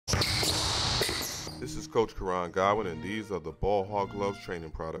This is Coach Karan Godwin, and these are the Ball Hog Gloves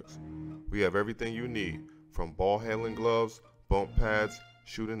training products. We have everything you need, from ball handling gloves, bump pads,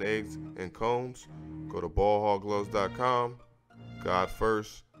 shooting eggs, and cones. Go to ballhoggloves.com. God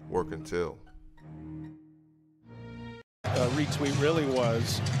first, work until. Retweet really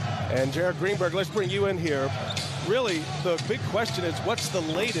was. And Jared Greenberg, let's bring you in here. Really, the big question is, what's the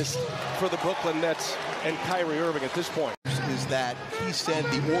latest for the Brooklyn Nets and Kyrie Irving at this point? Is that he said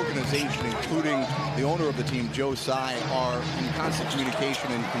the organization, including the owner of the team, Joe Tsai, are in constant communication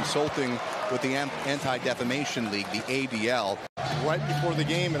and consulting with the Anti-Defamation League, the ADL. Right before the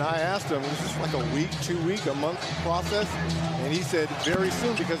game, and I asked him, is this like a week, 2 week, a month process? And he said very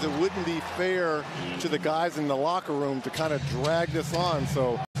soon, because it wouldn't be fair to the guys in the locker room to kind of drag this on.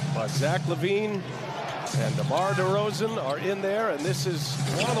 So, Zach LaVine and DeMar DeRozan are in there, and this is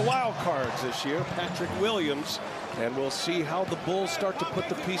one of the wild cards this year, Patrick Williams. And we'll see how the Bulls start to put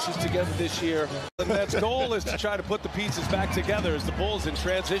the pieces together this year. The Nets' goal is to try to put the pieces back together as the Bulls in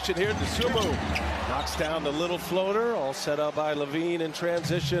transition here. Sumu knocks down the little floater, all set up by LaVine in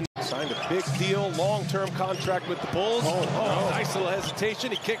transition. Signed a big deal, long-term contract with the Bulls. Oh, nice little hesitation.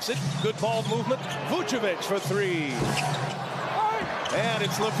 He kicks it. Good ball movement. Vucevic for three. And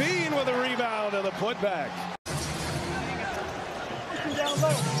it's LaVine with a rebound and a putback. Down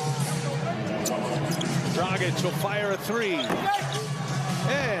low. Dragic will fire a three.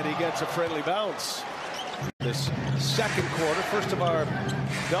 And he gets a friendly bounce. This second quarter, first of our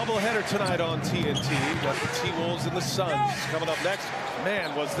doubleheader tonight on TNT. Got the T-Wolves and the Suns coming up next.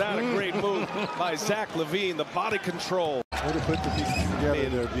 Man, was that a great move by Zach LaVine, the body control. Way to put the pieces together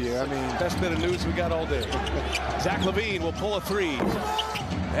there, B. I mean, best bit of news we got all day. Zach LaVine will pull a three.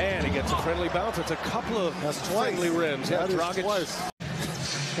 And he gets a friendly bounce. It's a couple of friendly rims. Yeah, Dragic. Twice.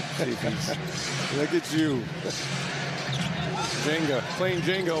 Look at you. Jenga, playing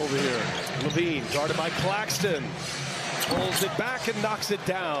Jenga over here. LaVine guarded by Claxton. Pulls it back and knocks it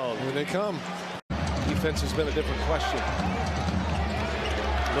down. Here they come. Defense has been a different question.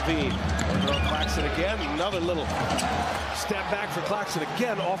 LaVine on Claxton again. Another little step back for Claxton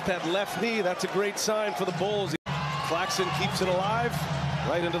again off that left knee. That's a great sign for the Bulls. Claxton keeps it alive.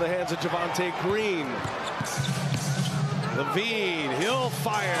 Right into the hands of Javonte Green. LaVine, he'll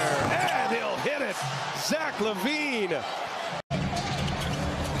fire, and he'll hit it. Zach LaVine.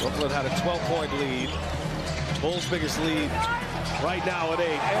 Brooklyn had a 12-point lead. Bulls' biggest lead right now at 8.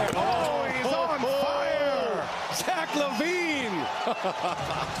 And, he's on fire! Zach LaVine!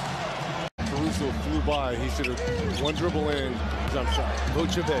 Caruso flew by. He should have one dribble in, jump shot.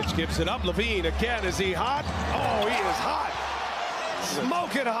 Vucevic gives it up. LaVine again. Is he hot? Oh, he is hot.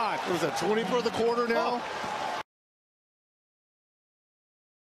 Smoking hot. Was that 20 for the quarter now?